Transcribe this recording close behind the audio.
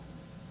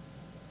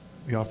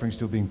The offering's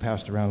still being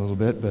passed around a little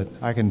bit, but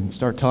I can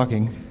start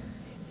talking.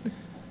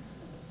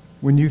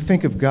 When you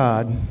think of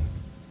God,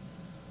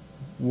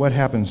 what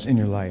happens in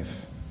your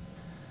life?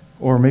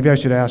 Or maybe I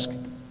should ask,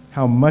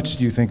 how much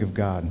do you think of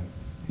God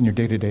in your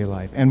day-to-day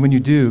life? And when you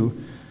do,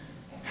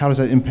 how does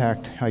that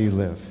impact how you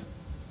live?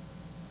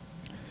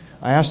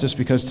 I ask this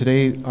because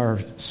today our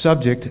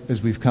subject,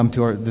 as we've come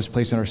to this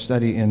place in our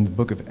study in the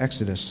book of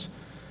Exodus,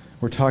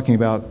 we're talking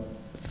about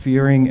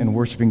fearing and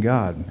worshiping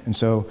God. And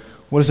so,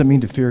 what does it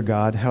mean to fear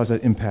God? How does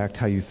that impact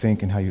how you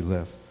think and how you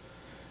live?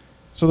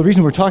 So the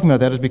reason we're talking about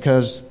that is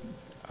because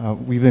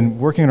we've been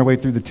working our way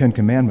through the Ten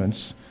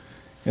Commandments.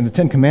 In the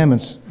Ten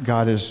Commandments,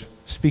 God is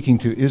speaking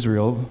to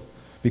Israel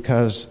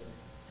because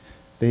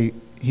He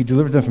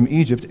delivered them from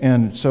Egypt.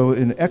 And so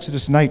in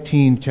Exodus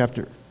 19,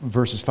 chapter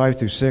verses 5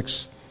 through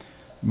 6,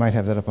 you might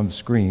have that up on the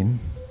screen.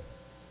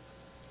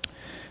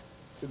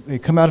 They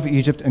come out of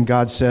Egypt, and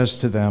God says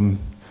to them,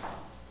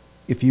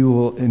 "If you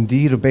will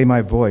indeed obey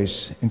my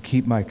voice and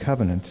keep my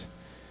covenant,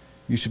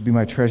 you should be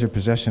my treasured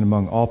possession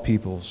among all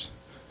peoples,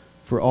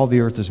 for all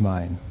the earth is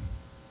mine.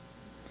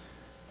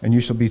 And you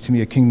shall be to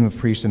me a kingdom of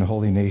priests and a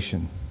holy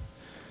nation."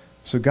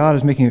 So God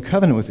is making a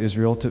covenant with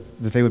Israel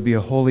that they would be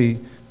a holy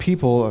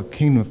people, a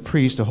kingdom of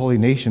priests, a holy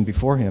nation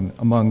before him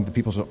among the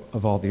peoples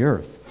of all the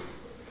earth.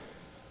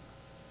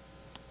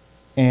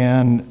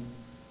 And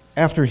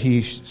after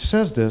he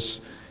says this,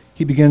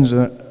 he begins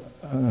an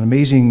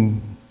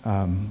amazing,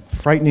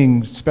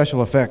 frightening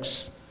special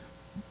effects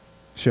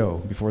show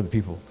before the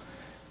people.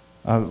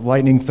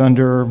 Lightning,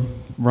 thunder,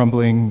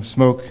 rumbling,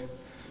 smoke,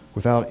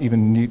 without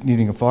even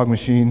needing a fog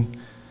machine.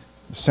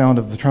 The sound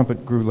of the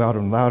trumpet grew louder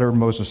and louder.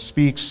 Moses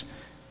speaks,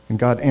 and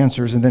God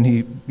answers, and then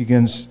he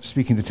begins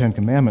speaking the Ten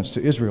Commandments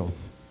to Israel.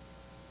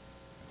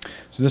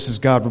 So this is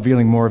God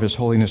revealing more of his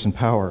holiness and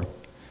power.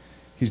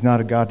 He's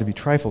not a God to be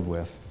trifled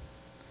with.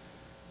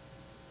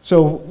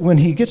 So when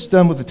he gets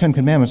done with the Ten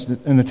Commandments,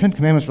 and the Ten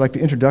Commandments are like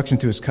the introduction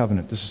to his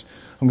covenant.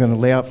 I'm going to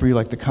lay out for you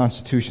like the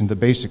Constitution, the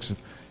basics of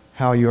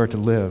how you are to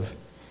live.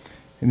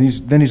 And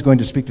then he's going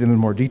to speak to them in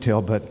more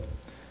detail, but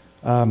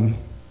I'm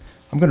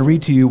going to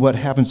read to you what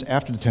happens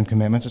after the Ten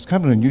Commandments. It's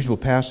kind of an unusual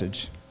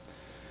passage.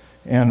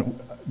 And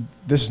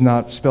this is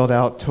not spelled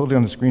out totally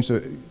on the screen.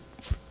 So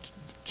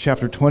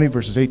chapter 20,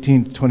 verses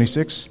 18 to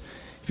 26.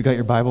 If you got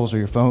your Bibles or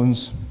your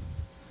phones,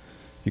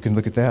 you can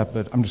look at that,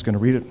 but I'm just going to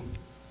read it.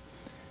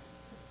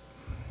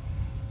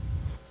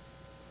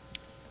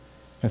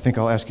 I think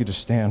I'll ask you to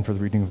stand for the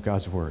reading of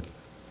God's Word.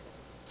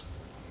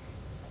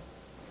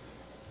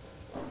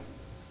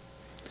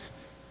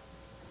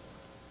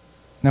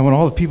 Now when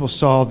all the people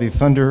saw the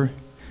thunder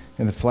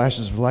and the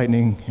flashes of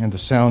lightning and the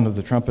sound of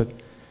the trumpet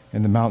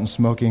and the mountain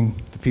smoking,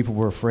 the people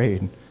were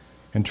afraid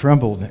and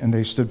trembled, and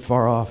they stood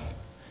far off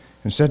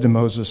and said to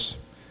Moses,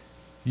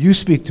 "You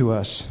speak to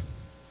us,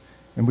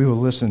 and we will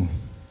listen,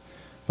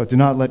 but do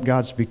not let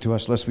God speak to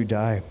us, lest we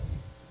die."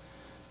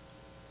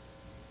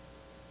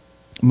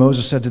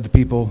 Moses said to the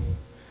people,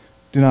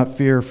 "Do not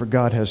fear, for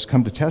God has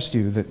come to test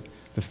you, that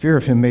the fear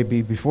of him may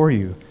be before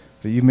you,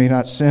 that you may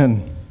not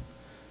sin."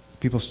 The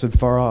people stood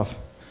far off,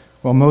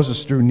 while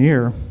Moses drew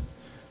near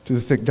to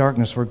the thick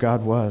darkness where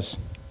God was.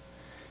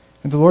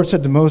 And the Lord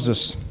said to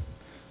Moses,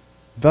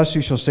 "Thus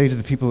you shall say to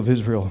the people of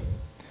Israel,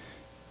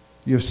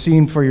 you have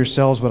seen for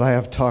yourselves that I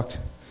have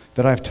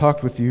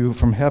talked with you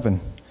from heaven.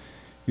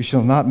 You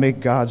shall not make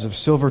gods of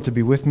silver to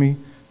be with me,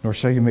 nor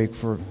shall you make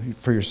for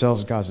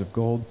yourselves gods of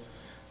gold.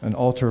 An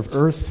altar of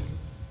earth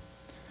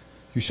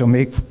you shall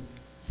make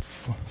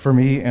for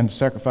me, and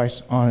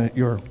sacrifice on it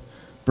your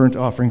burnt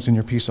offerings and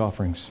your peace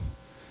offerings,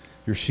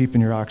 your sheep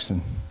and your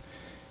oxen.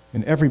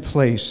 In every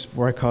place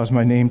where I cause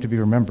my name to be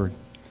remembered,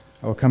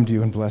 I will come to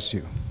you and bless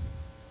you.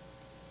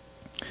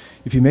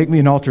 If you make me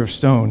an altar of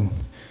stone,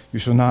 you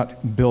shall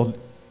not build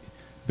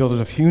it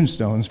of hewn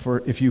stones,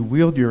 for if you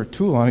wield your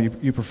tool on it,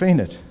 you profane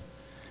it.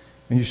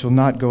 And you shall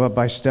not go up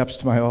by steps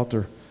to my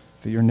altar,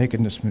 that your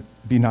nakedness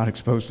be not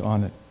exposed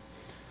on it."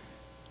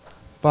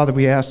 Father,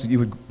 we ask that you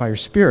would, by your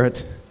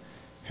Spirit,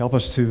 help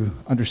us to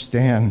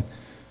understand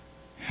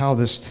how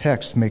this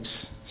text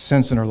makes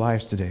sense in our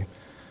lives today,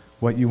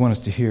 what you want us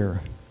to hear.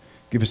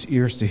 Give us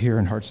ears to hear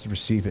and hearts to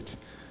receive it.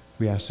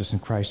 We ask this in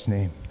Christ's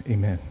name.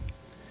 Amen.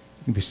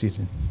 You can be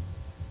seated.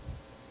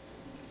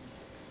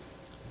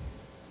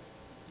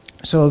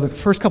 So the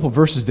first couple of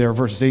verses there,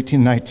 verses 18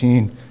 and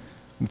 19,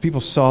 the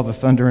people saw the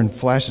thunder and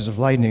flashes of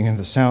lightning and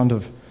the sound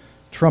of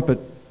trumpet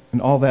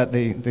and all that.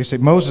 They say,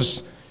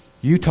 "Moses,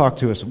 you talk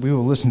to us. We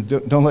will listen.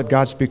 Don't let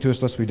God speak to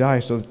us lest we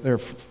die." So they're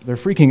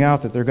freaking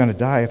out that they're going to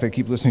die if they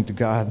keep listening to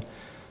God.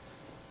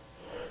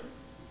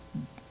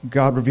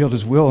 God revealed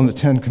his will in the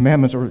Ten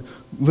Commandments, or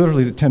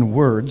literally the 10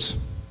 words,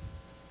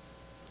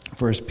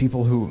 for his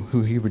people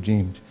who he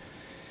redeemed.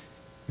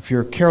 If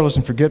you're careless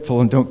and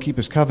forgetful and don't keep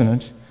his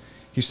covenant,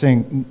 he's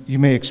saying you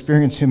may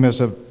experience him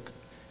as a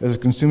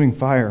consuming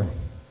fire.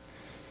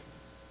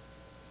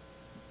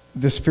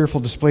 This fearful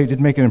display did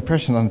make an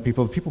impression on the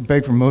people. The people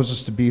begged for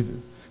Moses to be the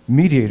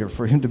mediator,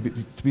 for him to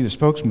be the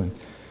spokesman.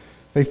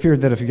 They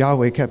feared that if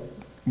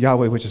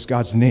Yahweh, which is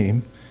God's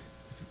name,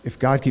 if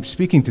God keeps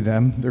speaking to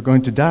them, they're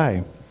going to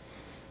die.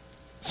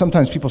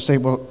 Sometimes people say,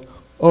 well,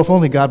 if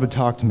only God would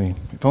talk to me.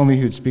 If only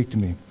he would speak to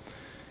me.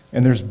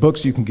 And there's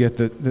books you can get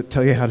that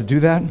tell you how to do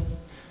that.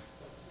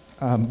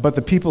 But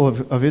the people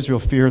of Israel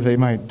fear they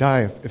might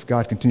die if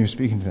God continues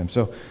speaking to them.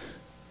 So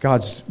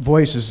God's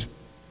voice is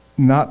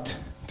not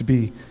to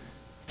be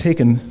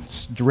taken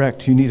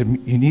direct. You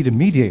need a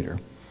mediator.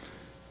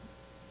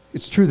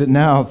 It's true that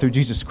now, through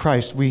Jesus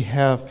Christ, we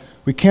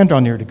can draw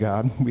near to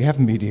God. We have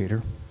a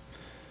mediator.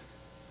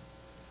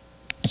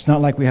 It's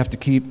not like we have to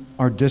keep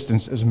our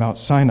distance as Mount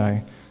Sinai,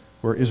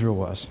 where Israel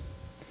was.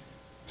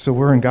 So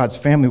we're in God's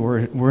family.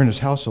 We're in his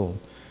household.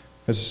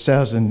 As it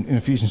says in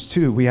Ephesians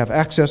 2, we have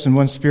access in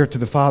one spirit to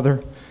the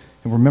Father,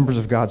 and we're members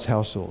of God's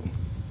household.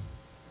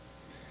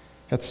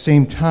 At the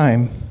same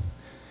time,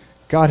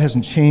 God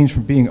hasn't changed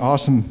from being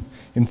awesome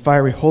in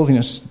fiery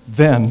holiness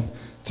then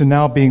to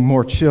now being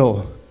more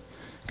chill.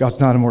 God's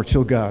not a more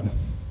chill God.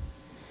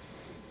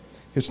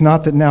 It's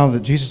not that now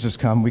that Jesus has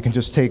come, we can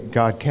just take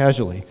God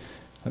casually.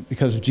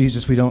 Because of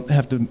Jesus, we don't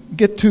have to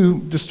get too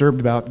disturbed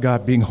about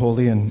God being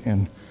holy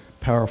and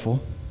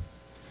powerful.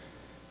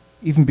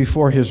 Even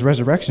before his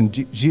resurrection,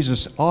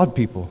 Jesus awed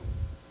people.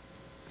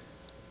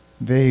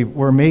 They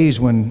were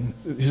amazed when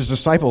his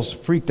disciples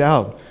freaked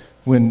out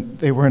when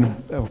they were in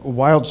a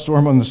wild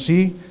storm on the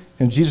sea,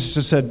 and Jesus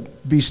just said,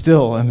 "Be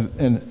still,"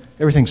 and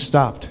everything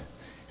stopped.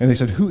 And they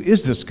said, "Who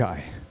is this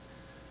guy?"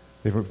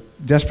 They were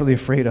desperately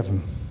afraid of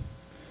him.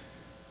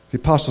 The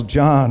Apostle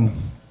John,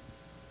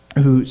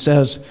 who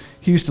says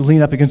he used to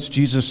lean up against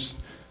Jesus'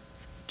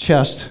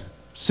 chest,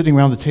 sitting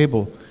around the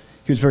table.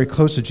 He was very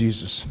close to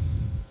Jesus.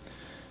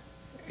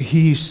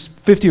 He's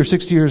 50 or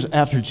 60 years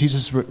after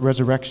Jesus'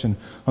 resurrection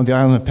on the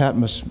island of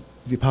Patmos.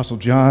 The Apostle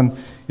John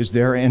is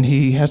there, and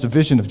he has a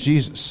vision of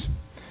Jesus.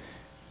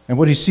 And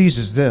what he sees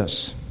is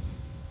this.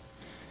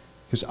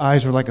 His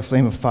eyes were like a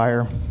flame of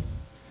fire.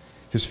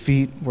 His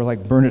feet were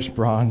like burnished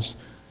bronze,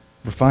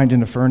 refined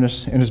in a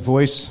furnace, and his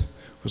voice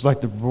was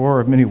like the roar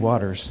of many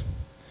waters.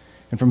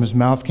 And from his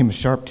mouth came a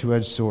sharp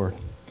two-edged sword.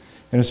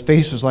 And his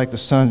face was like the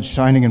sun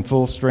shining in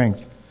full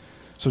strength.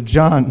 So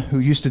John, who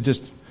used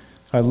to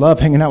I love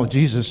hanging out with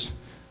Jesus,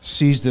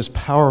 sees this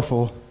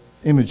powerful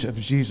image of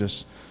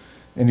Jesus.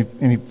 And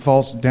he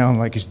falls down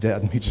like he's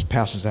dead. He just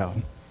passes out.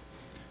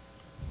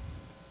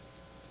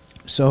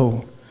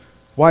 So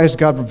why has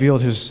God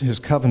revealed his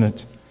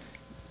covenant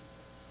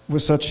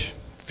with such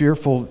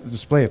fearful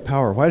display of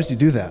power? Why does he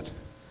do that?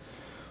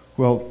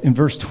 Well, in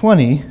verse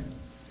 20,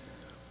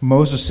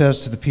 Moses says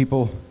to the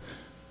people,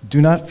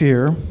 "Do not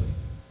fear,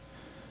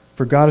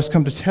 for God has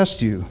come to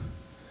test you,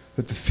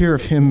 that the fear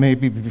of him may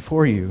be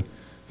before you,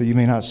 that you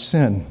may not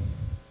sin."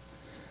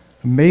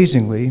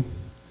 Amazingly,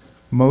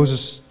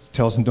 Moses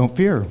tells them, don't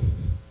fear.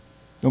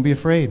 Don't be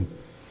afraid.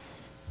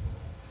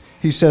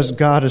 He says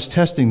God is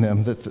testing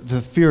them, that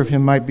the fear of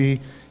him might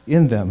be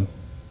in them.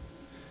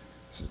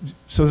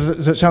 So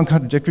does that sound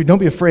contradictory? Don't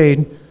be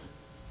afraid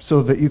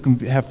so that you can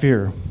have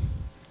fear.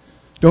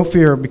 Don't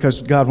fear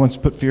because God wants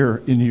to put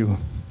fear in you.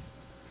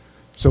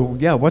 So,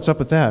 yeah, what's up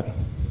with that?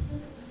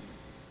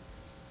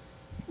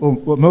 Well,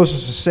 what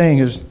Moses is saying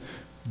is,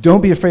 don't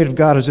be afraid of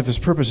God as if his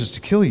purpose is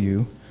to kill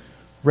you.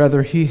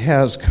 Rather, he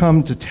has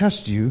come to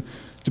test you,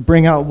 to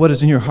bring out what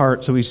is in your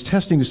heart. So he's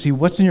testing to see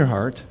what's in your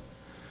heart,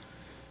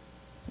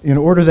 in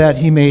order that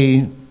he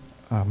may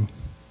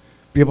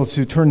be able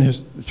to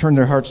turn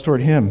their hearts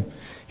toward him.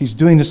 He's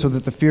doing this so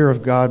that the fear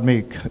of God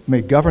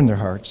may govern their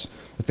hearts,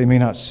 that they may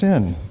not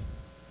sin.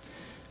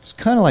 It's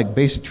kind of like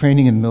basic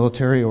training in the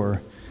military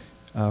or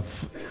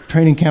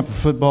training camp for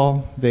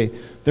football.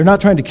 They're not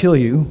trying to kill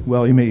you.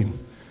 Well,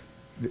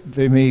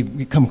 they may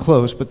come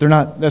close, but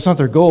that's not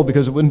their goal,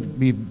 because it wouldn't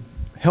be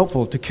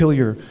helpful to kill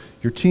your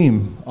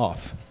team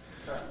off,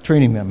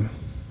 training them.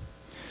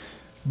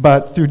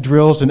 But through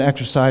drills and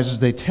exercises,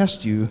 they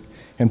test you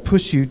and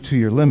push you to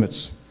your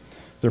limits.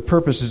 Their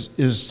purpose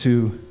is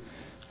to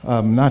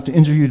not to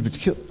injure you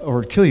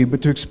or kill you,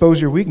 but to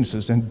expose your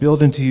weaknesses and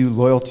build into you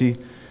loyalty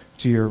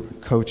to your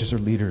coaches or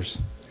leaders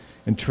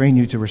and train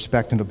you to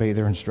respect and obey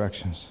their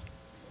instructions.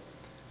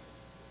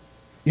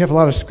 You have a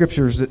lot of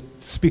scriptures that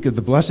speak of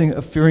the blessing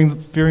of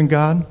fearing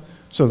God.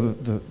 So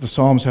the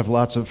Psalms have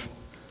lots of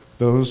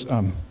those.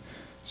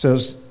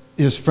 Says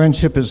his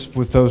friendship is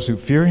with those who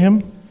fear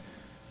him.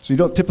 So you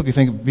don't typically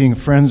think of being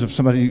friends of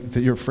somebody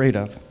that you're afraid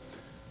of.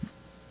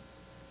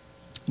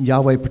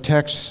 Yahweh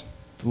protects,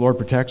 the Lord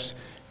protects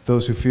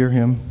those who fear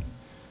him.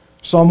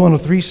 Psalm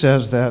 103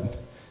 says that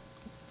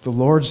the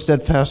Lord's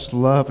steadfast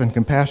love and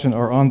compassion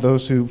are on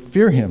those who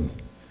fear him.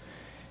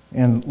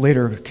 And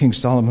later, King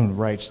Solomon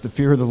writes, the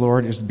fear of the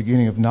Lord is the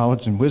beginning of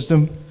knowledge and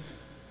wisdom.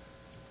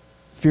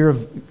 Fear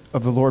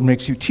of the Lord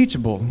makes you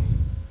teachable.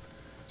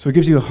 So it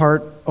gives you a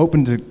heart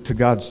open to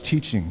God's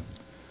teaching.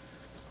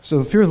 So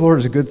the fear of the Lord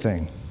is a good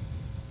thing.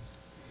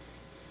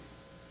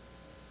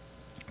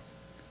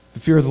 The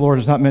fear of the Lord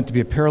is not meant to be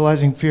a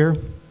paralyzing fear.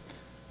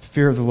 The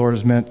fear of the Lord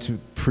is meant to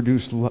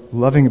produce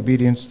loving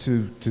obedience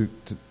to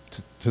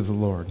the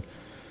Lord.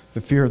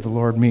 The fear of the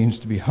Lord means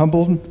to be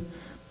humbled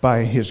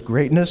by his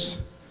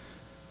greatness,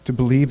 to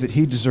believe that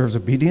he deserves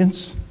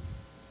obedience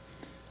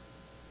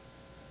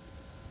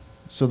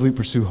so that we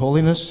pursue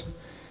holiness,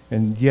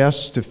 and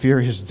yes, to fear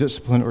his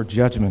discipline or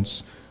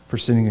judgments for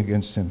sinning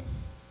against him.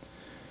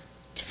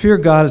 To fear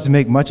God is to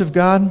make much of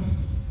God.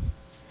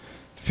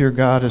 To fear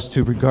God is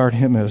to regard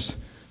him as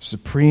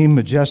supreme,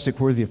 majestic,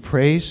 worthy of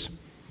praise.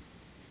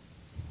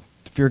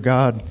 To fear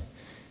God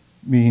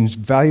means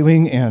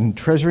valuing and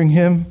treasuring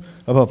him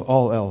above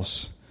all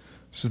else,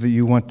 so that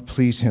you want to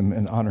please him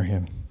and honor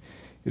him.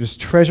 It is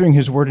treasuring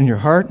his word in your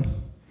heart that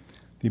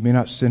you may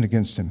not sin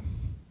against him.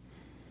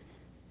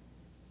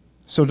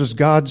 So does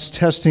God's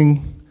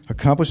testing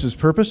accomplish his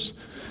purpose?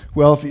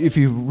 Well, if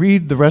you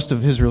read the rest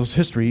of Israel's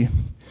history,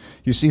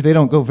 you see they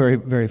don't go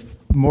very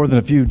more than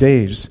a few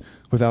days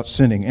without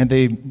sinning. And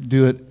they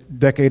do it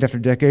decade after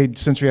decade,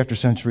 century after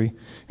century,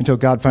 until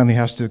God finally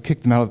has to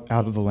kick them out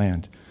of the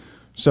land.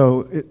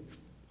 So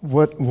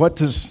what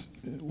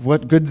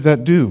good did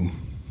that do?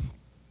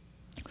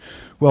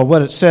 Well,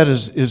 what it said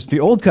is the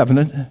old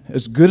covenant,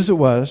 as good as it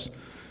was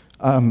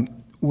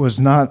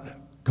not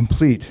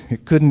complete.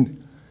 It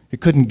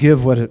couldn't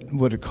give what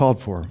it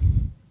called for.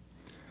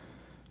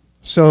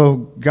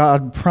 So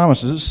God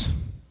promises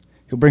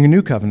he'll bring a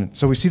new covenant.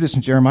 So we see this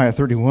in Jeremiah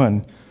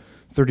 31,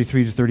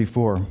 33 to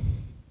 34.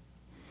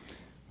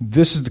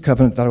 This is the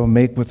covenant that I will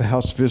make with the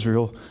house of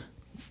Israel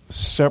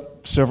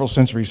several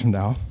centuries from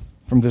now,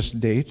 from this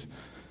date.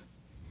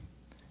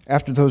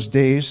 After those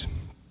days,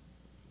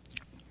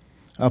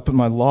 I'll put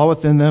my law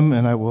within them,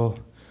 and I will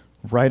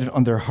write it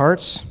on their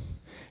hearts.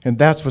 And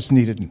that's what's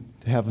needed,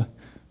 to have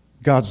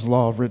God's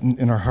law written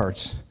in our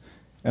hearts.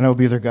 And I will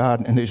be their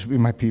God, and they shall be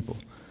my people.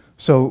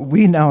 So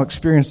we now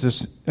experience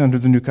this under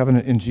the new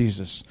covenant in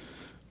Jesus.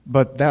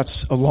 But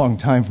that's a long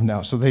time from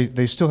now. So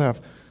they still have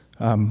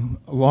a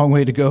long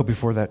way to go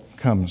before that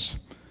comes.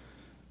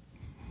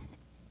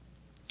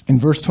 In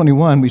verse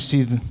 21, we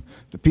see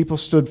the people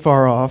stood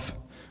far off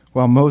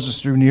while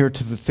Moses drew near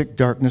to the thick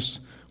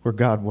darkness where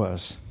God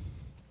was.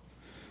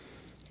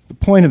 The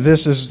point of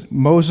this is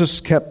Moses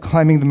kept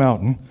climbing the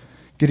mountain,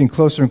 getting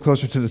closer and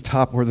closer to the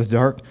top where the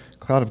dark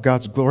cloud of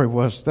God's glory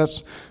was.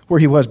 That's where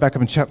he was back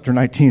up in chapter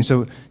 19.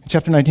 So in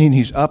chapter 19,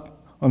 he's up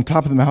on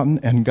top of the mountain,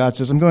 and God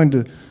says, I'm going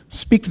to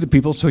speak to the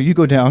people, so you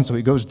go down. So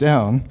he goes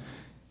down,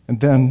 and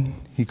then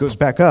he goes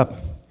back up.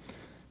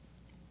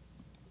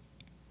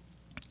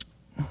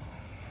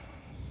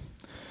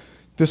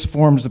 This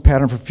forms the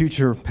pattern for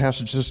future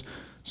passages.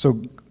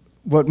 So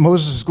what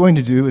Moses is going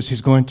to do is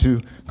he's going to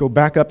go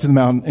back up to the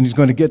mountain, and he's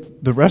going to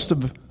get the rest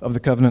of the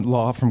covenant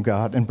law from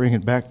God and bring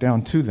it back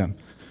down to them.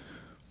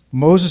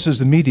 Moses is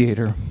the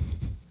mediator.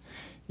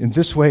 In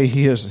this way,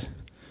 he is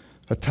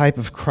a type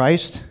of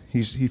Christ.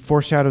 He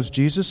foreshadows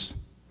Jesus.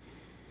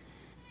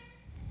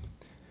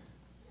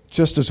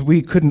 Just as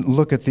we couldn't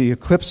look at the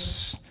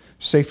eclipse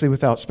safely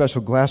without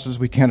special glasses,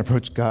 we can't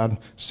approach God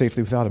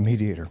safely without a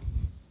mediator.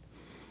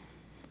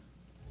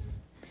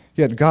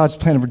 Yet God's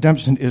plan of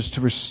redemption is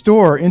to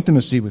restore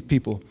intimacy with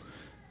people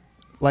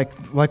like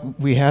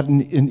we had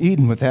in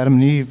Eden with Adam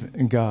and Eve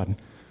and God.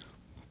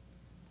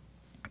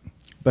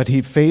 But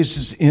he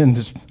phases in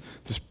this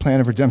plan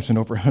of redemption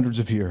over hundreds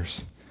of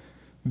years.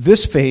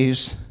 This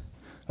phase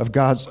of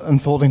God's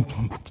unfolding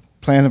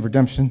plan of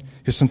redemption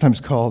is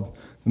sometimes called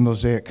the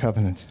Mosaic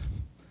Covenant.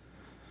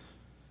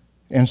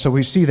 And so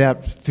we see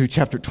that through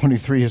chapter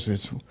 23.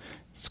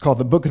 It's called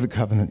the Book of the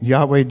Covenant.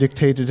 Yahweh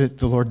dictated it,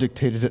 the Lord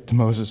dictated it to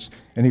Moses,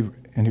 and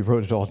he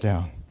wrote it all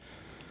down.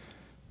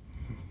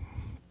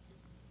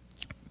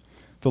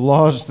 The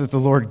laws that the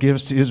Lord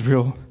gives to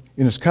Israel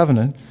in his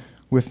covenant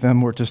with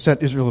them were to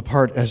set Israel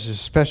apart as his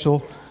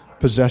special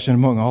possession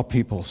among all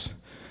peoples.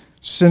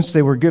 Since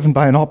they were given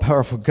by an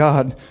all-powerful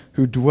God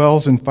who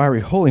dwells in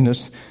fiery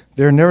holiness,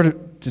 they are never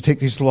to take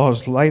these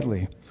laws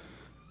lightly.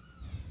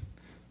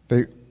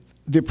 The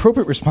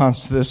appropriate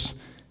response to this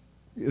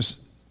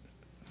is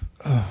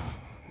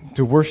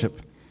to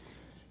worship.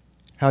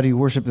 How do you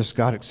worship this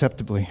God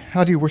acceptably?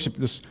 How do you worship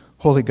this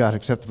holy God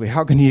acceptably?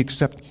 How can he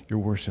accept your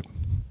worship?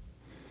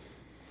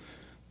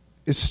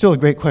 It's still a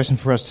great question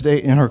for us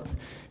today. In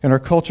our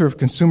culture of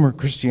consumer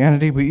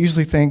Christianity, we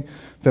easily think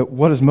that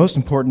what is most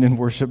important in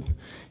worship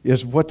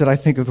is, what did I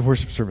think of the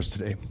worship service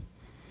today?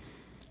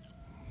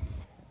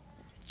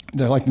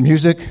 Did I like the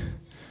music? Did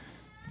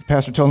the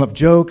pastor tell enough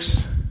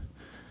jokes?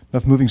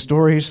 Enough moving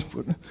stories?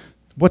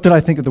 What did I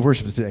think of the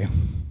worship today?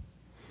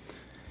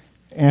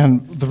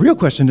 And the real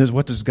question is,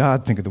 what does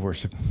God think of the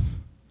worship?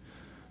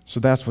 So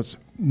that's what's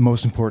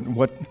most important.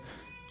 What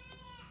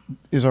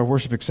is our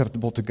worship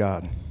acceptable to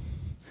God?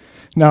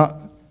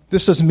 Now,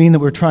 this doesn't mean that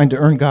we're trying to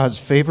earn God's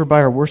favor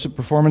by our worship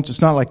performance.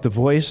 It's not like The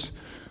Voice,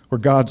 where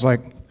God's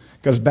like,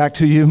 got his back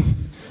to you.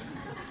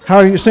 How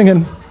are you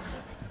singing?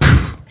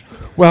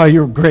 Wow,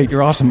 you're great,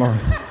 you're awesome. Or,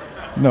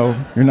 no,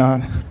 you're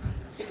not.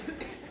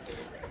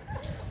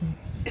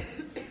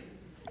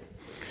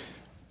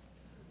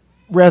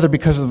 Rather,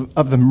 because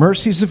of the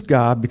mercies of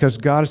God, because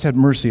God has had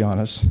mercy on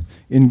us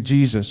in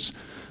Jesus,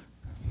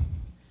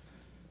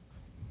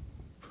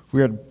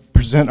 we are to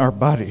present our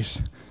bodies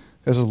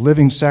as a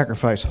living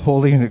sacrifice,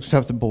 holy and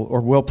acceptable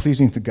or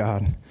well-pleasing to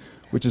God,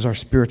 which is our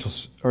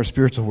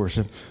spiritual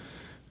worship.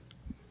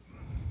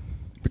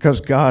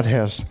 Because God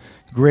has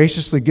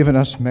graciously given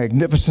us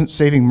magnificent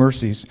saving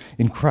mercies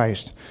in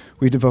Christ,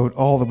 we devote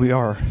all that we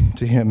are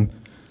to him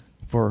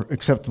for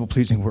acceptable,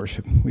 pleasing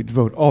worship. We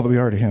devote all that we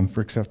are to him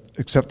for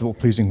acceptable,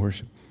 pleasing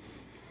worship.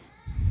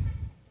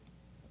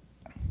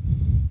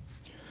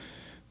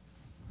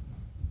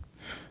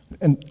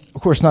 And,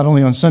 of course, not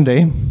only on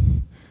Sunday,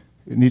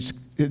 it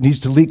needs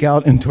to leak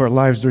out into our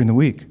lives during the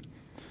week.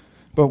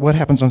 But what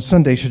happens on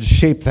Sunday should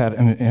shape that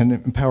and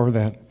empower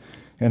that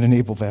and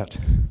enable that.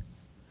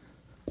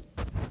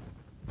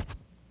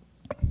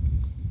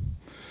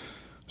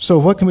 So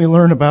what can we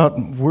learn about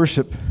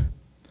worship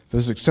that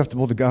is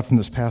acceptable to God from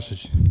this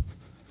passage?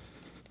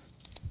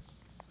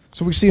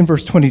 So we see in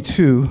verse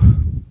 22,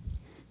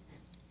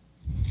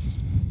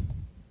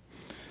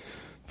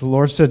 the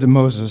Lord said to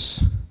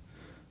Moses,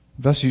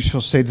 "Thus you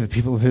shall say to the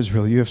people of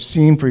Israel, you have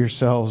seen for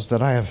yourselves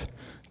that I have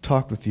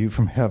talked with you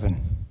from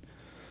heaven."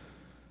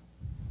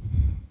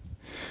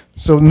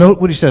 So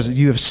note what he says,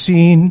 you have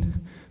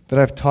seen that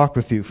I've talked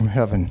with you from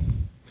heaven.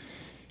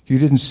 You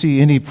didn't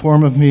see any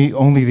form of me,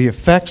 only the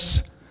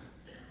effects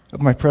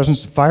of my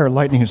presence, fire,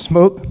 lightning, and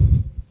smoke.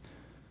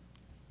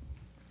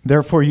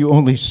 Therefore you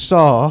only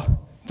saw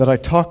that I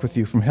talked with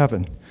you from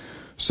heaven.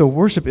 So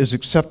worship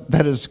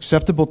that is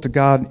acceptable to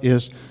God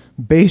is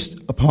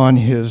based upon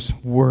his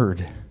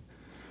word.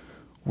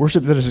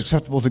 Worship that is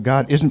acceptable to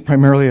God isn't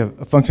primarily a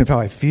function of how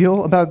I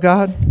feel about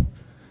God,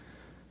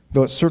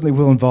 though it certainly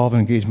will involve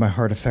and engage my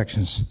heart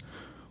affections.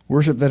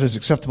 Worship that is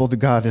acceptable to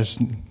God is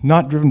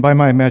not driven by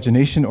my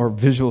imagination or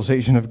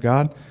visualization of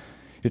God.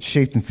 It's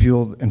shaped and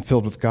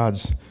filled with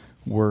God's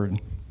word.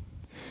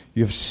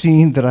 You have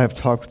seen that I have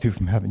talked with you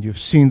from heaven. You have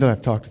seen that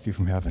I've talked with you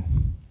from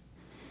heaven.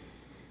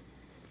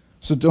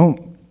 So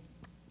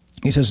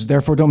he says,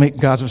 therefore don't make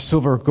gods of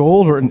silver or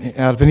gold or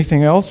out of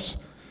anything else.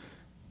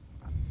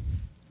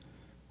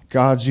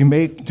 Gods you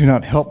make do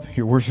not help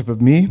your worship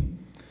of me.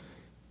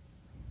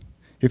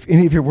 If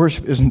any of your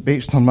worship isn't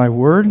based on my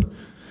word,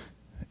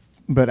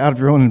 but out of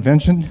your own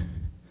invention,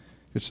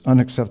 it's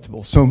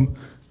unacceptable. So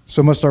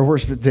must our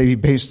worship today be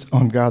based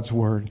on God's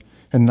word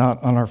and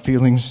not on our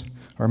feelings,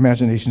 our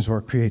imaginations, or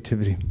our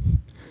creativity.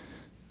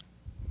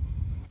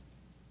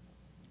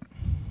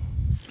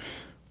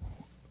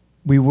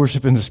 We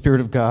worship in the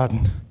Spirit of God.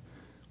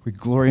 We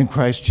glory in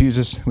Christ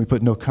Jesus, and we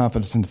put no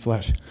confidence in the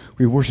flesh.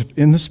 We worship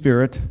in the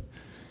Spirit,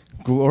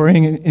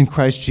 glorying in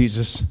Christ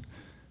Jesus,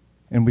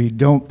 and we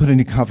don't put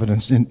any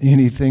confidence in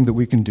anything that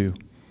we can do.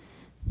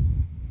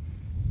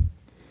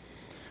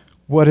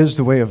 What is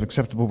the way of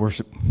acceptable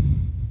worship?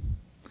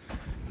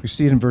 We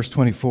see it in verse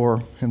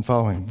 24 and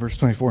following, verse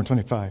 24 and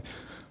 25.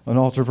 An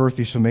altar of earth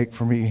you shall make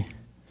for me,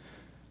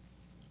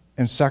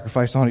 and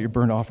sacrifice on it your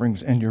burnt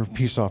offerings and your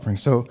peace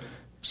offerings. So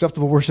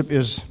acceptable worship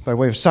is by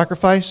way of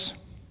sacrifice.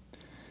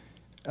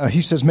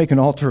 He says make an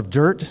altar of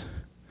dirt.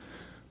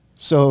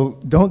 So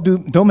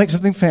don't make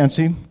something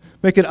fancy.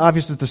 Make it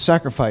obvious that the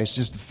sacrifice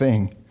is the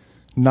thing,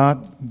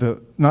 not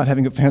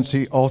having a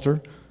fancy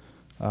altar.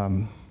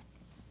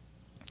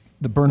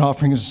 The burnt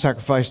offering is a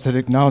sacrifice that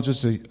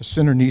acknowledges a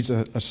sinner needs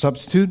a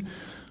substitute.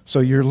 So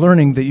you're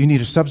learning that you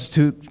need a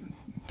substitute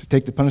to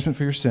take the punishment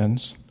for your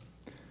sins.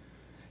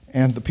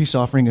 And the peace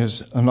offering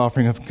is an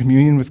offering of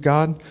communion with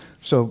God.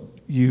 So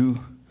you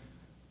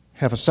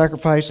have a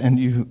sacrifice and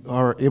you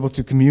are able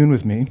to commune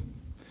with me.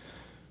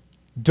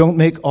 Don't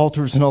make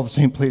altars in all the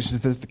same places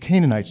that the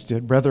Canaanites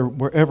did. Rather,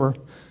 wherever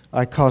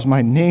I cause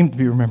my name to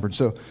be remembered.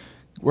 So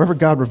wherever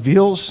God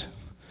reveals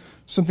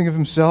something of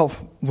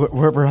himself,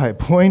 wherever I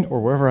appoint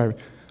or wherever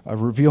I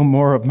reveal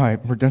more of my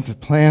redemptive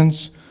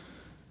plans,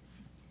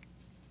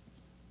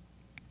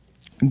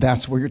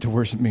 that's where you're to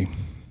worship me.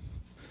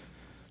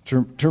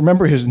 To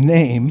remember his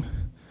name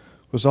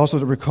was also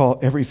to recall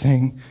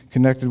everything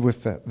connected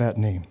with that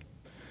name.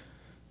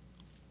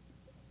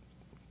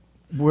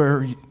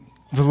 Where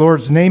the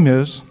Lord's name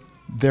is,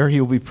 there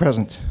he will be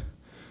present.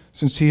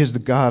 Since he is the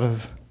God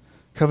of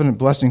covenant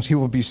blessings, he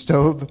will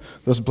bestow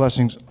those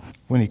blessings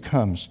when he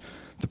comes.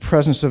 The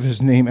presence of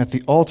his name at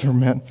the altar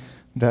meant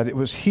that it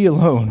was he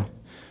alone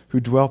who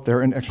dwelt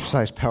there and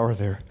exercised power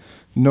there.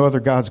 No other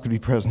gods could be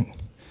present.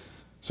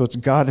 So it's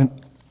God and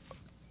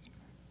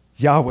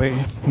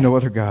Yahweh, no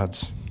other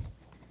gods.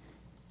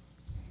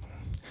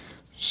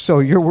 So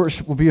your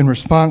worship will be in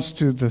response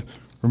to the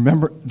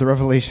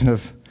revelation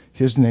of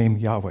his name,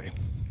 Yahweh.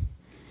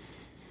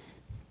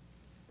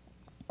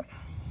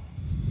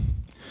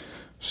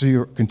 So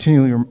you're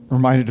continually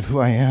reminded of who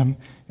I am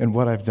and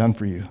what I've done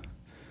for you.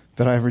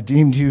 That I have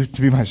redeemed you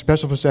to be my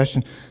special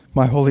possession,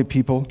 my holy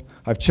people.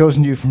 I've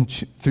chosen you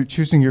through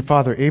choosing your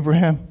father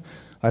Abraham.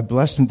 I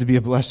blessed him to be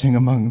a blessing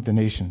among the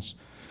nations.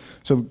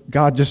 So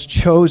God just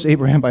chose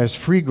Abraham by his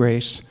free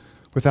grace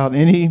without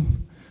any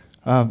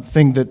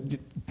thing that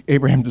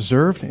Abraham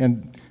deserved,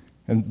 and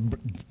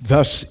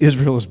thus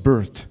Israel is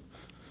birthed.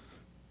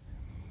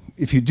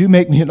 If you do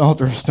make me an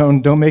altar of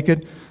stone, don't make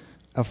it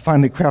of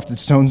finely crafted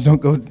stones.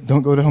 Don't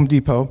go to Home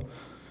Depot.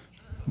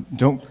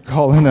 Don't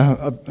call in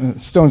a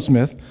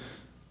stonesmith.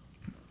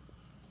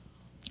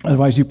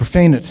 Otherwise you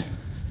profane it.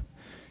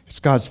 It's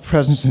God's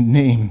presence and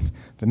name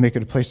that make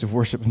it a place of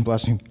worship and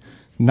blessing,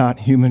 not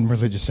human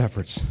religious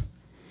efforts.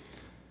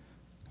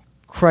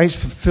 Christ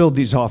fulfilled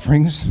these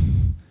offerings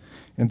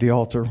in the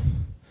altar,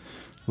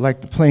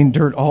 like the plain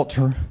dirt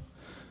altar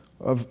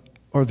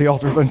or the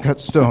altar of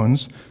uncut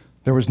stones.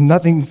 There was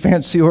nothing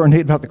fancy or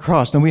ornate about the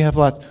cross. Now we have a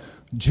lot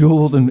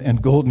jeweled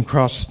and golden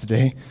crosses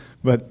today,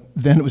 but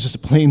then it was just a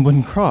plain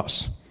wooden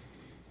cross.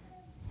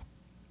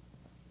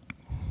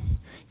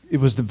 It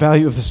was the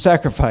value of the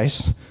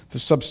sacrifice, the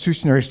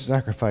substitutionary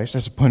sacrifice,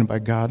 as appointed by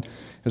God,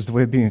 as the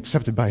way of being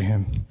accepted by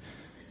him.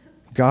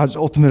 God's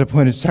ultimate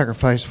appointed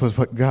sacrifice was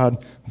what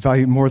God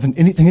valued more than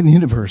anything in the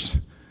universe,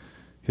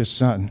 his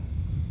Son.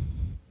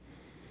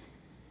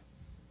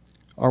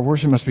 Our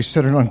worship must be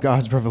centered on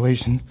God's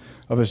revelation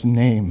of his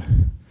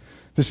name.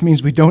 This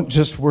means we don't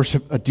just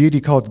worship a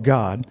deity called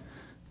God.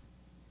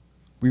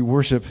 We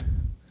worship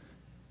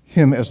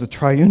him as the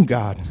triune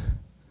God,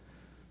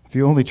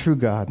 the only true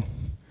God,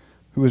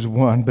 who is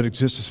one but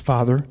exists as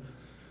Father,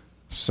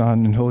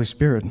 Son, and Holy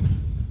Spirit.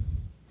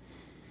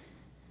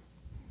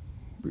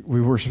 We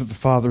worship the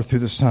Father through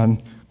the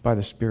Son by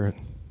the Spirit.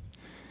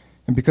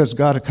 And because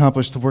God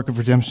accomplished the work of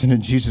redemption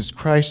in Jesus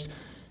Christ,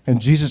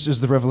 and Jesus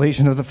is the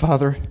revelation of the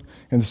Father,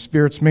 and the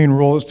Spirit's main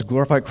role is to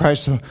glorify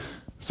Christ.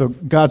 So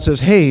God says,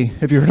 hey,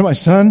 have you heard of my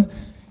Son?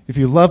 If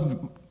you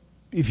love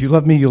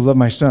me, you'll love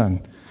my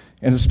Son.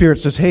 And the Spirit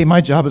says, hey,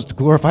 my job is to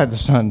glorify the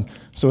Son.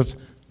 So it's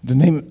the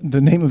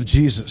name of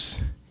Jesus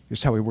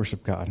is how we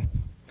worship God.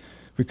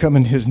 We come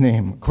in his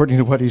name, according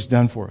to what he's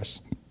done for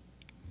us.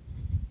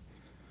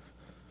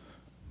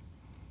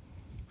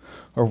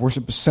 Our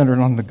worship is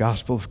centered on the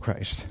gospel of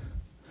Christ,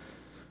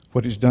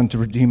 what he's done to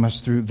redeem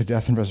us through the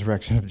death and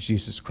resurrection of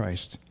Jesus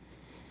Christ.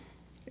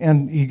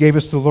 And he gave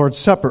us the Lord's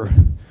Supper.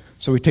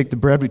 So we take the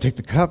bread, we take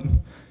the cup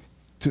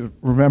to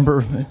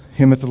remember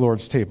him at the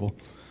Lord's table.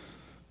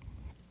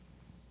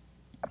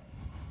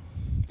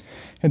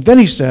 And then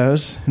he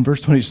says, in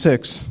verse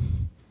 26,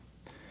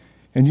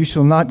 and you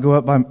shall not go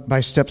up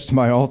by steps to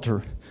my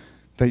altar,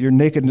 that your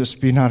nakedness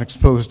be not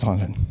exposed on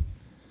it.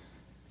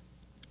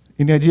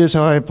 Any ideas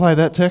how I apply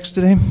that text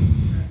today?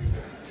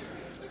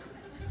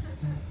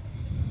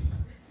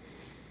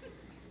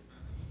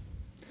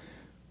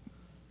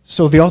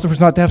 So the altar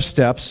was not to have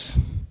steps.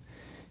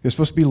 It was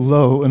supposed to be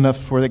low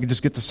enough where they could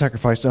just get the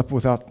sacrifice up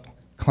without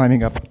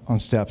climbing up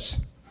on steps.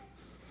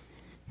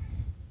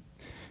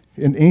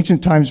 In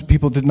ancient times,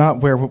 people did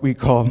not wear what we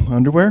call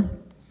underwear.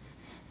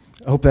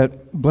 I hope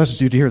that blesses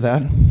you to hear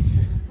that.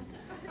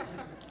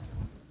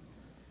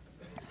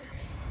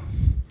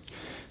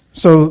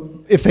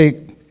 So if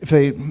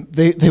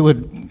they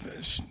would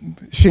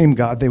shame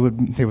God, it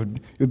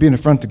would be an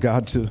affront to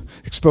God to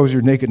expose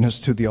your nakedness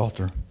to the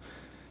altar.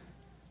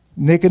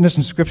 Nakedness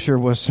in Scripture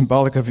was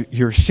symbolic of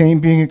your shame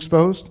being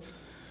exposed.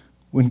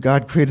 When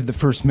God created the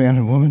first man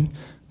and woman,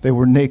 they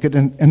were naked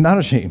and not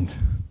ashamed.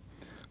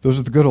 Those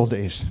are the good old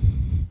days.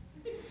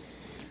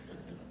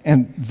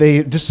 And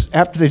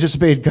after they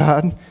disobeyed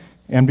God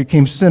and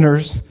became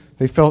sinners,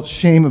 they felt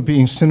shame of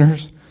being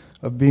sinners,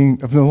 of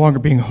no longer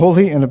being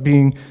holy, and of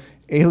being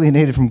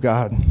alienated from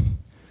God.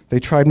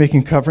 They tried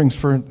making coverings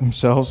for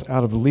themselves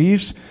out of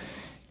leaves,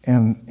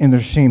 and in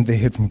their shame they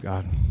hid from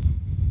God.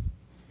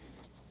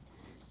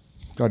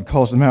 God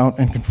calls them out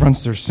and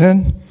confronts their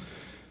sin.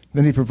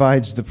 Then he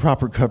provides the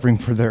proper covering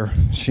for their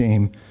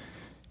shame,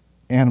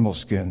 animal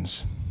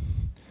skins,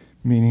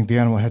 meaning the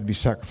animal had to be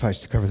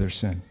sacrificed to cover their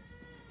sin.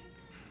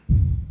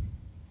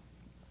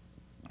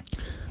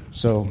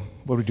 So,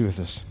 what do we do with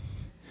this?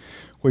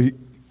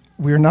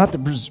 We are not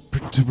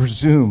to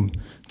presume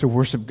to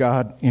worship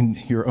God in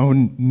your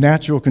own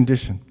natural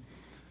condition,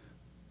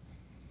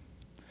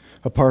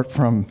 apart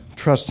from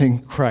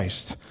trusting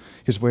Christ,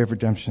 his way of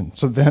redemption.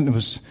 So then it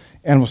was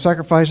animal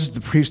sacrifices,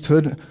 the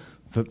priesthood,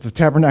 the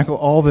tabernacle,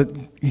 all that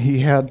he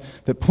had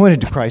that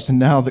pointed to Christ. And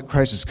now that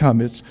Christ has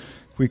come,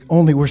 we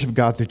only worship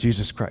God through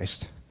Jesus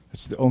Christ.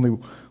 It's the only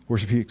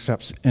worship he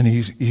accepts, and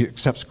he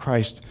accepts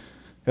Christ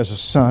as a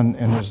son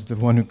and as the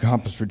one who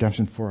accomplished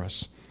redemption for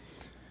us.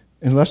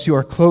 Unless you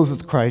are clothed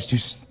with Christ,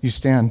 you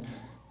stand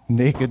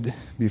naked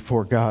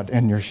before God,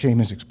 and your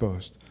shame is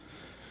exposed.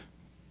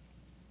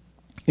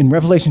 In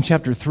Revelation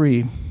chapter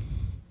 3,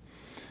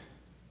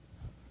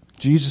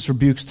 Jesus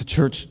rebukes the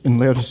church in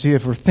Laodicea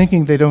for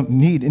thinking they don't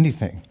need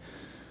anything,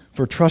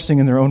 for trusting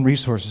in their own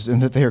resources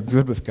and that they are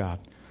good with God.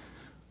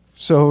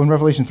 So in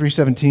Revelation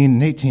 3:17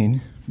 and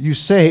 18, you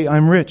say,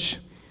 I'm rich.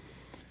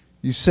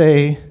 You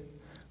say,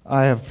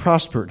 I have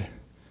prospered.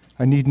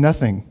 I need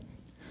nothing,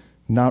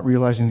 not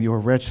realizing that you are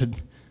wretched,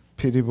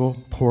 pitiable,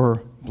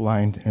 poor,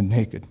 blind, and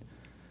naked.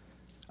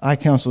 I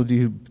counseled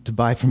you to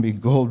buy from me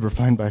gold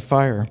refined by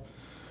fire,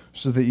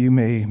 so that you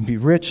may be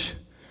rich,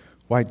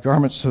 white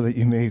garments so that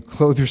you may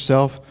clothe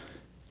yourself,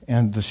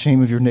 and the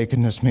shame of your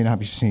nakedness may not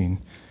be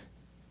seen,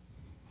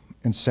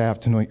 and salve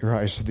to anoint your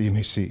eyes so that you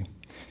may see.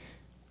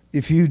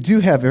 If you do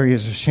have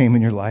areas of shame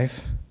in your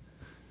life,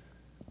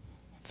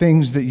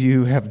 things that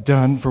you have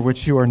done for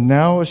which you are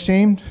now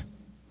ashamed,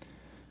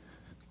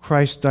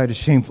 Christ died a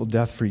shameful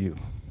death for you.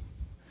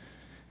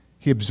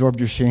 He absorbed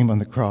your shame on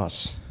the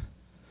cross.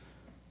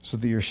 so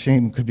that your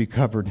shame could be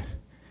covered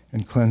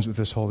and cleansed with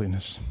His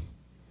holiness.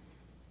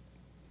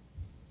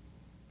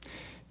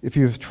 If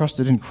you have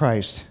trusted in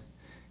Christ,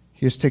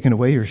 He has taken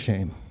away your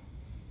shame.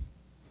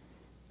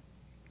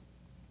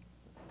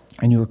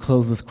 And you are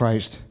clothed with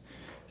Christ.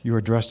 You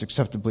are dressed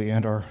acceptably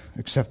and are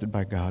accepted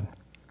by God.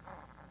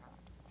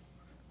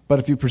 But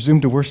if you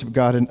presume to worship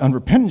God in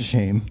unrepentant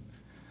shame,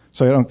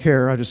 so I don't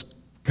care, I just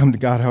come to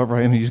God however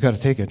I am, and He's got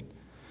to take it,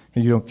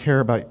 and you don't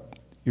care about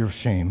your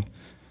shame,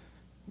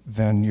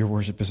 then your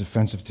worship is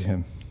offensive to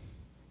Him.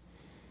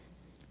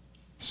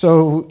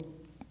 So,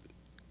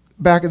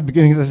 back at the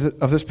beginning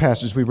of this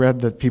passage, we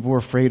read that people were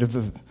afraid of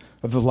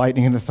the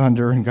lightning and the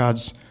thunder and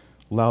God's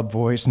loud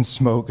voice and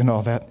smoke and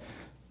all that.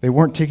 They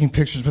weren't taking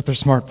pictures with their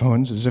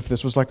smartphones as if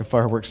this was like a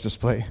fireworks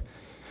display.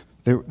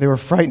 They were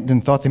frightened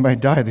and thought they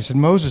might die. They said,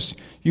 Moses,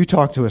 you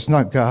talk to us,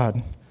 not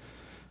God.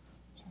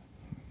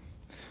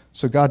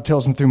 So God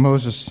tells them through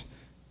Moses,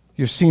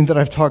 you've seen that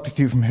I've talked with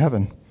you from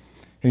heaven.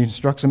 And He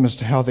instructs them as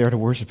to how they are to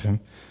worship Him.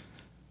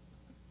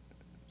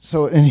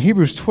 So in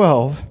Hebrews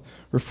 12,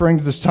 referring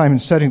to this time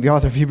and setting, the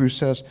author of Hebrews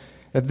says,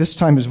 at this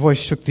time His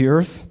voice shook the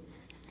earth,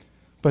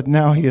 but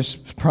now He has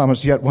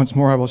promised, yet once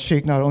more I will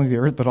shake not only the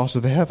earth, but also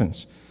the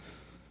heavens.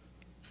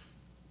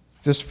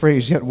 This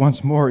phrase, yet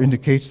once more,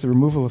 indicates the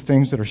removal of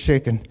things that are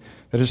shaken,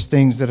 that is,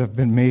 things that have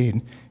been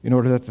made, in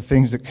order that the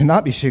things that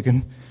cannot be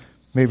shaken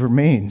may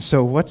remain.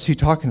 So what's he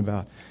talking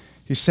about?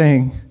 He's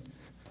saying,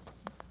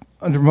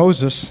 under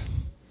Moses,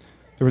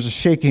 there was a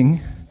shaking,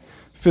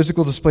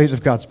 physical displays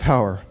of God's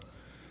power.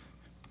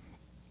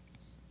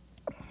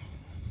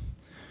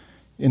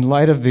 In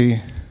light of the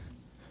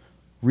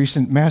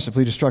recent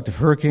massively destructive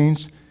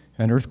hurricanes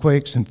and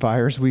earthquakes and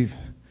fires we've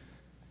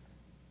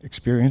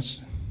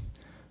experienced,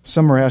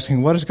 some are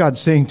asking, what is God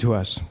saying to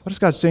us? What is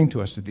God saying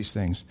to us with these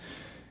things?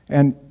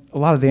 And a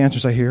lot of the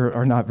answers I hear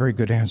are not very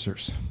good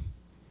answers.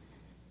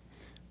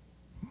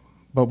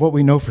 But what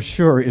we know for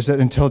sure is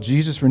that until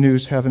Jesus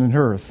renews heaven and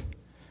earth,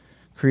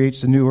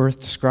 creates the new earth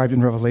described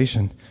in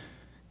Revelation,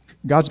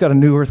 God's got a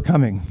new earth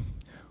coming,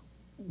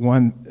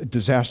 one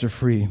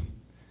disaster-free,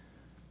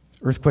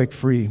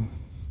 earthquake-free,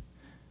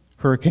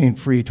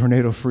 hurricane-free,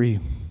 tornado-free,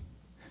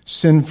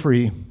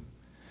 sin-free.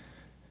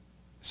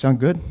 Sound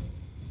good?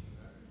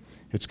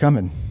 It's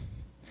coming.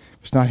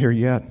 It's not here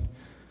yet.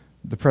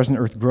 The present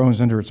earth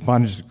groans under its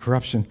bondage of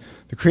corruption.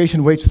 The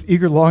creation waits with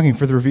eager longing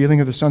for the revealing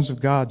of the sons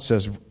of God,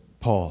 says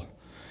Paul.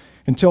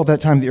 Until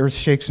that time, the earth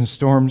shakes and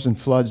storms and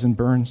floods and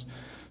burns.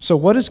 So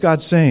what is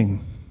God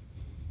saying?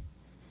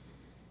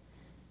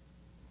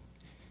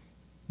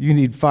 You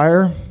need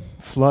fire,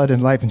 flood,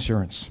 and life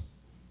insurance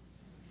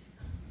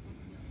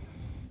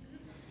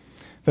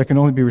that can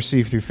only be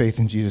received through faith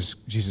in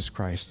Jesus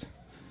Christ.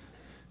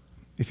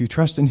 If you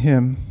trust in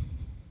Him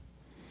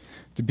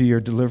to be your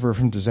deliverer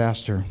from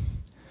disaster,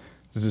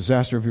 the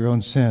disaster of your own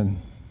sin,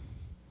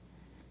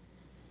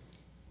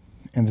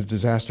 and the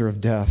disaster of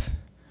death,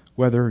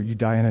 whether you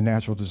die in a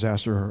natural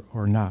disaster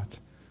or not,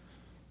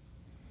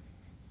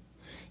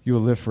 you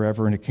will live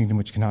forever in a kingdom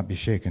which cannot be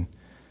shaken.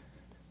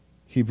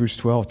 Hebrews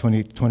 12,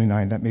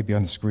 28-29, that may be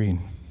on the screen.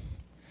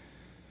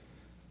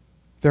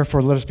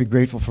 Therefore, let us be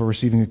grateful for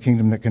receiving a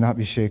kingdom that cannot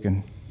be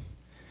shaken,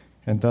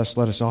 and thus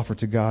let us offer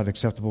to God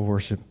acceptable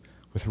worship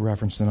with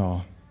reverence and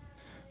awe.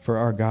 For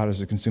our God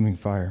is a consuming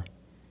fire.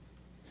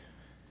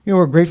 You know,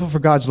 we're grateful for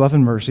God's love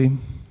and mercy.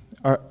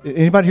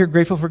 Anybody here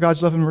grateful for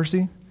God's love and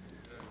mercy?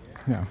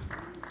 Yeah.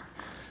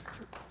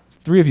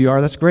 3 of you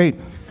are. That's great.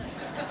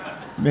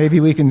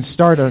 Maybe we can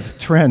start a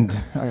trend.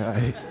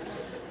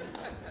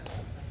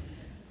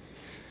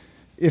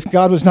 If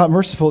God was not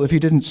merciful, if He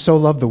didn't so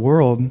love the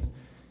world,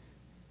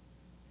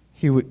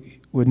 He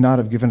would not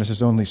have given us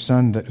His only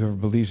Son, that whoever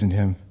believes in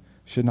Him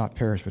should not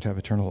perish but have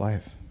eternal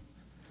life.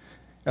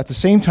 At the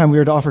same time, we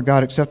are to offer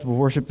God acceptable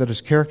worship that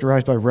is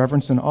characterized by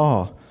reverence and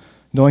awe,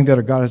 knowing that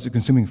our God is a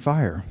consuming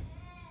fire.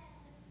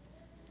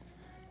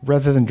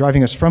 Rather than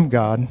driving us from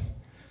God,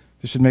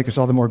 this should make us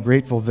all the more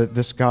grateful that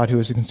this God, who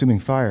is a consuming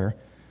fire,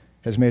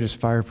 has made us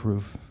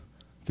fireproof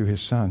through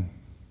His Son.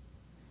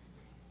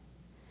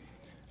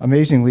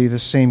 Amazingly,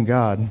 this same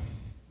God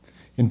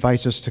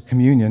invites us to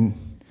communion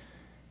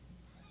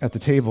at the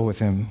table with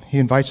Him. He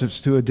invites us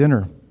to a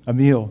dinner, a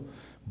meal,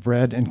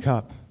 bread and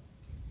cup.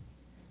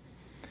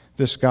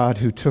 This God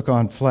who took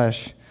on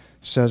flesh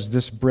says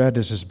this bread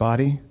is His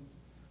body,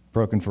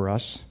 broken for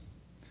us.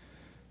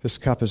 This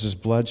cup is His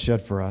blood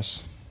shed for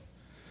us.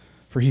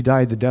 For He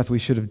died the death we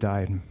should have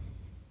died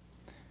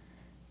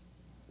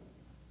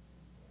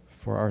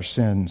for our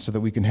sin, so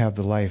that we can have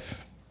the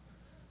life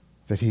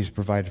that He's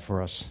provided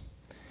for us.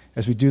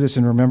 As we do this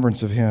in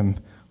remembrance of Him,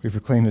 we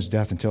proclaim His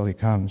death until He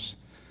comes.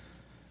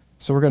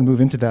 So we're going to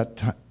move into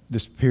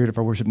this period of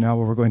our worship now,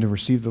 where we're going to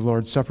receive the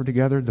Lord's Supper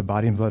together, the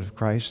body and blood of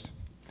Christ.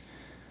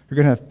 We're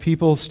going to have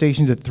people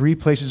stationed at 3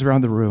 places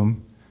around the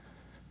room,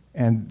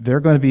 and they're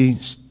going to be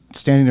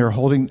standing there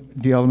holding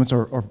the elements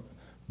or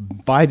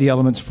by the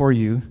elements for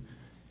you.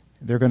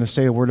 They're going to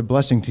say a word of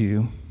blessing to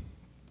you.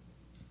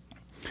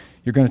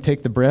 You're going to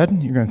take the bread,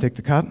 you're going to take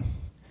the cup,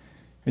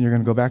 and you're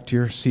going to go back to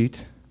your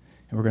seat,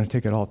 and we're going to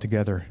take it all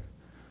together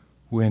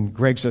when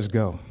Greg says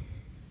go.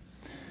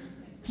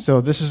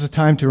 So this is a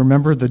time to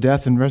remember the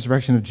death and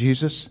resurrection of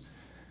Jesus,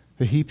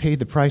 that he paid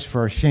the price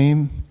for our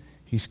shame.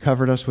 He's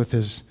covered us with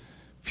his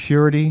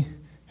purity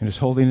and his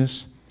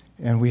holiness,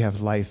 and we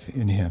have life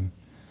in him.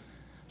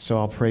 So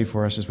I'll pray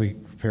for us as we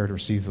prepare to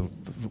receive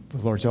the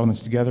Lord's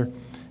elements together.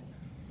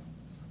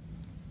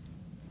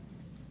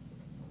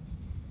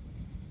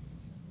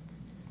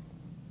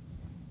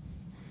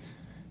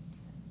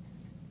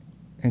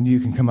 And you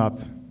can come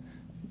up,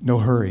 no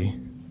hurry.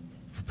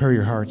 Prepare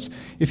your hearts.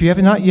 If you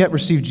have not yet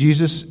received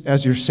Jesus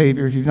as your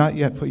Savior, if you've not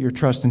yet put your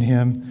trust in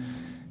him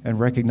and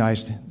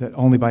recognized that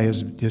only by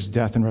his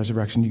death and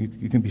resurrection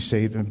you can be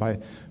saved, and by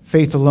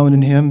faith alone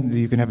in him that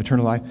you can have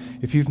eternal life,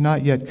 if you've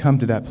not yet come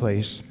to that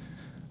place,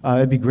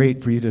 it'd be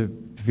great for you to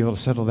be able to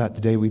settle that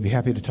today. We'd be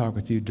happy to talk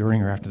with you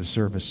during or after the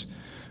service.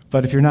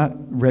 But if you're not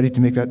ready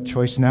to make that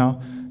choice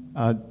now,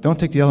 don't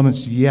take the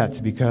elements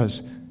yet,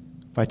 because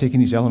by taking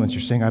these elements,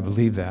 you're saying, I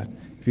believe that.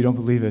 If you don't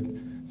believe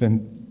it,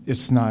 then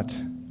it's not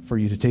for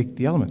you to take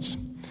the elements.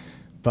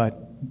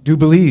 But do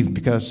believe,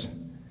 because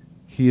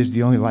he is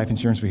the only life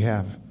insurance we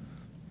have.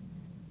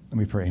 Let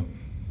me pray.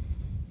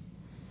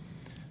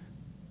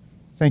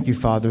 Thank you,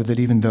 Father, that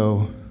even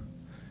though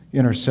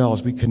in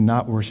ourselves we could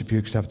not worship you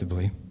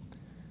acceptably,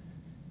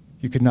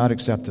 you could not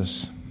accept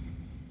us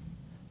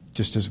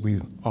just as we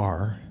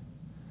are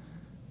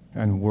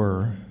and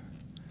were,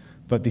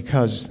 but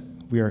because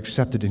we are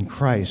accepted in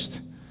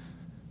Christ,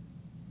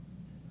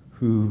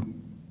 who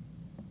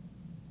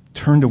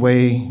turned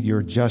away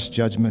your just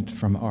judgment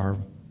from our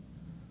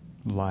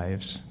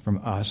lives, from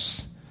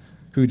us,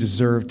 who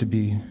deserve to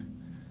be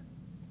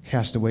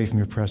cast away from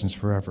your presence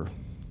forever.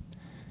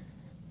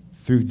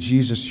 Through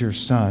Jesus, your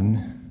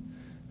Son,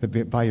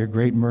 that by your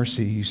great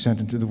mercy you sent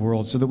into the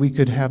world so that we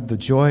could have the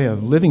joy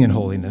of living in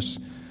holiness,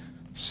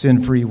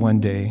 sin-free one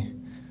day,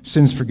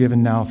 sins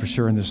forgiven now for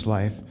sure in this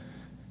life.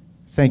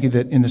 Thank you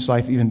that in this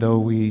life, even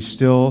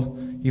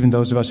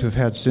those of us who have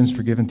had sins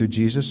forgiven through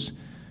Jesus,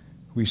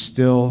 we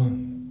still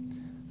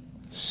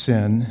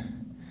sin.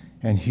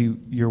 And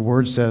your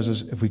word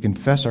says, if we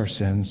confess our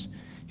sins,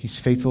 he's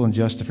faithful and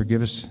just to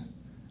forgive us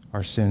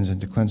our sins and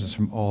to cleanse us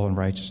from all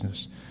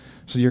unrighteousness.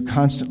 So you're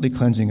constantly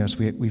cleansing us.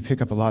 We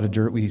pick up a lot of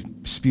dirt. We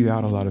spew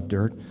out a lot of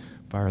dirt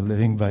by our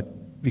living.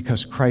 But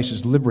because Christ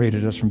has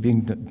liberated us from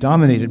being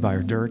dominated by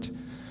our dirt,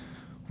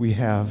 we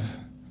have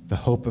the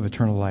hope of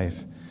eternal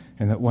life.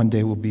 And that one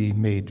day we'll be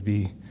made to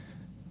be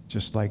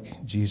just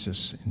like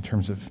Jesus in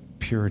terms of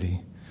purity.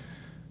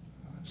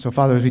 So,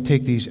 Father, as we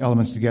take these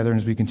elements together and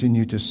as we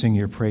continue to sing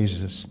your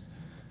praises,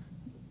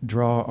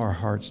 draw our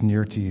hearts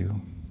near to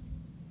you.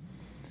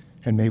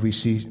 And may we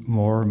see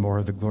more and more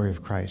of the glory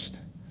of Christ,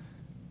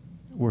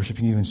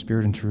 worshiping you in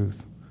spirit and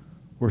truth,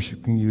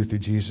 worshiping you through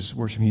Jesus,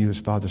 worshiping you as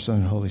Father, Son,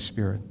 and Holy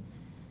Spirit.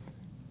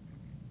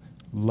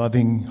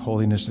 Loving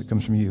holiness that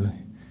comes from you,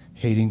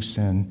 hating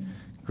sin,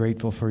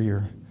 grateful for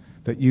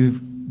that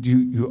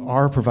you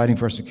are providing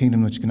for us a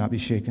kingdom which cannot be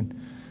shaken.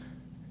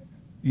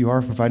 You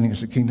are providing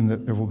us a kingdom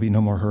that there will be no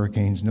more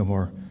hurricanes, no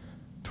more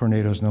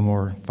tornadoes, no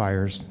more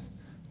fires,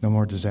 no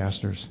more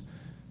disasters.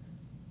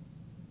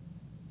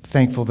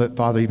 Thankful that,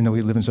 Father, even though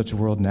we live in such a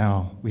world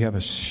now, we have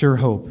a sure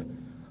hope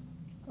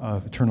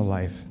of eternal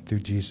life through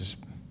Jesus,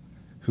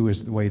 who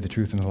is the way, the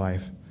truth, and the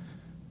life.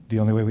 The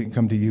only way we can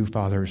come to you,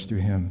 Father, is through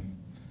him.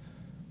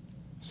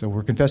 So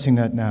we're confessing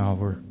that now.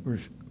 We're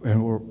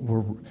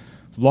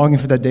longing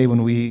for that day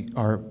when we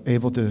are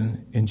able to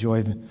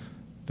enjoy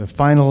the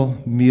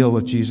final meal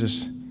with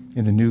Jesus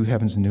in the new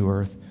heavens and new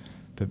earth,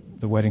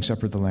 the wedding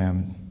supper of the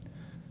Lamb.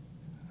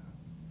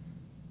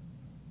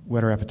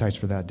 Whet our appetites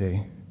for that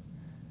day.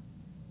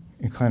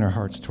 Incline our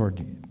hearts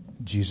toward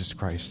Jesus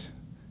Christ.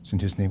 It's in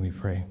his name we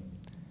pray.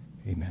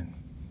 Amen.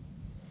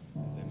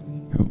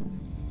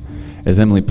 As Emily